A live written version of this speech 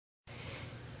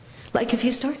Like if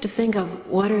you start to think of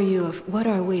what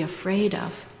are we afraid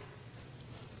of?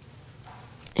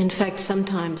 In fact,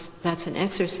 sometimes that's an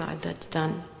exercise that's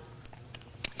done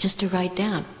just to write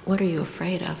down, what are you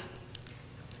afraid of?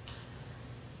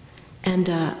 And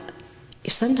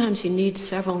sometimes you need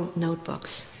several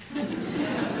notebooks.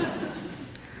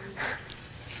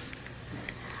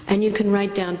 And you can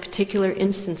write down particular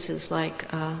instances, like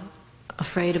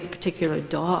afraid of a particular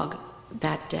dog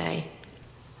that day,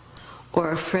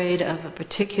 or afraid of a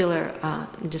particular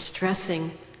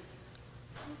distressing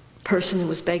person who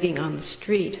was begging on the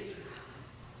street,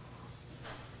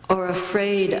 or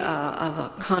afraid of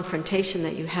a confrontation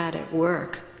that you had at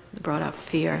work that brought up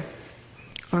fear,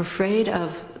 or afraid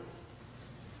of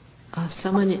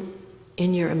someone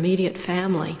in your immediate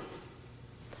family,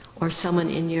 or someone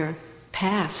in your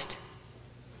past.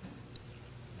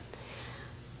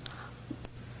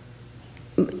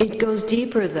 It goes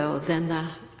deeper, though, than the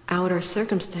outer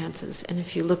circumstances, and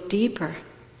if you look deeper,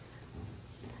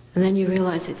 and then you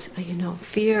realize it's,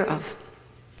 fear of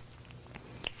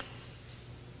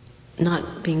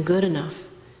not being good enough,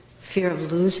 fear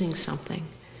of losing something,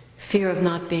 fear of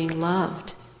not being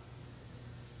loved,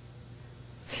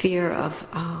 fear of,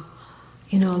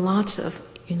 lots of,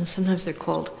 sometimes they're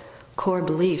called core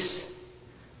beliefs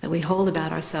that we hold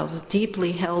about ourselves,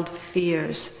 deeply held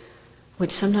fears,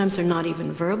 which sometimes are not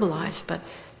even verbalized, but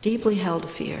deeply held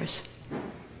fears.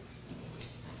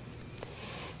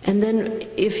 And then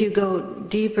if you go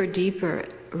deeper,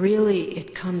 really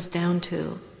it comes down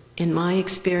to, in my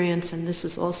experience, and this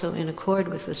is also in accord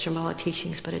with the Shambhala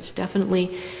teachings, but it's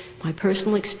definitely my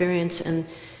personal experience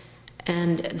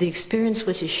and the experience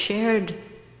which is shared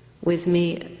with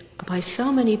me by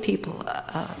so many people,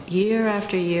 year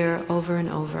after year, over and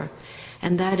over,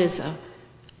 and that is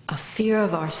a fear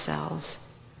of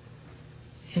ourselves.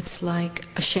 It's like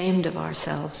ashamed of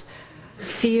ourselves.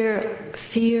 Fear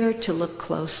to look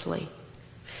closely.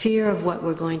 Fear of what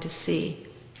we're going to see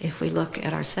if we look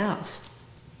at ourselves.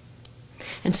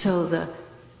 And so the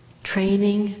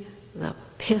training, the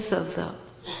pith of the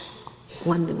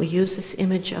one that we use this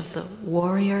image of the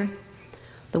warrior,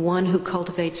 the one who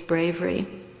cultivates bravery,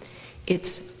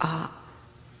 it's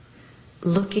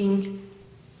looking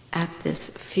at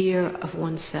this fear of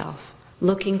oneself,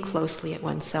 looking closely at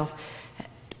oneself.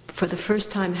 For the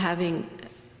first time having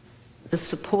the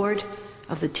support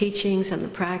of the teachings and the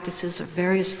practices of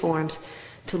various forms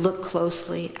to look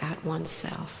closely at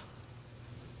oneself.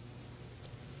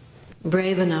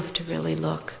 Brave enough to really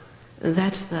look.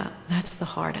 That's the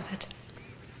heart of it.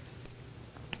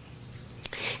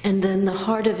 And then the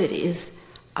heart of it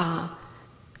is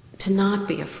to not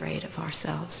be afraid of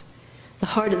ourselves. The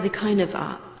heart of the kind of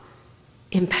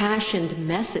impassioned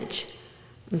message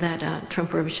that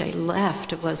Trungpa Rinpoche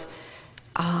left was,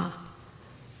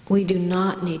 we do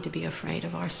not need to be afraid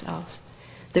of ourselves.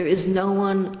 There is no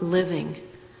one living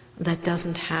that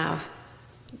doesn't have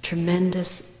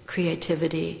tremendous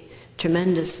creativity,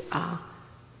 tremendous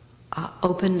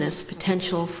openness,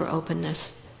 potential for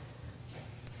openness.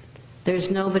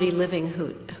 There's nobody living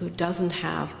who doesn't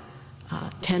have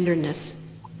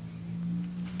tenderness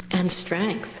and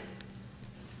strength.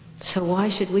 So why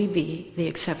should we be the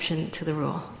exception to the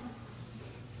rule?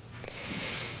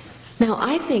 Now,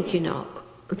 I think,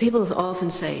 people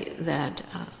often say that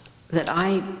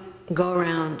I go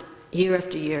around year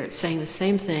after year saying the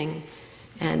same thing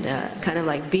and kind of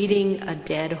like beating a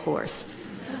dead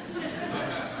horse.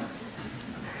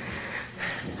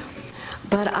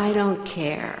 But I don't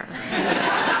care.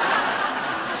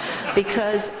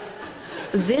 Because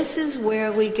this is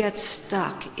where we get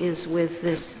stuck, is with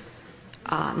this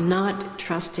not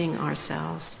trusting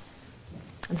ourselves.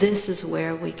 This is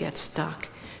where we get stuck.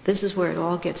 This is where it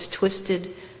all gets twisted.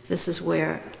 This is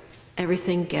where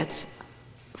everything gets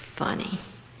funny.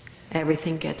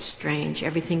 Everything gets strange.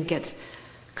 Everything gets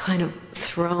kind of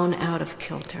thrown out of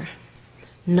kilter.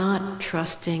 Not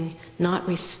trusting, not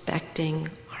respecting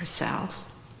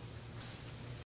ourselves.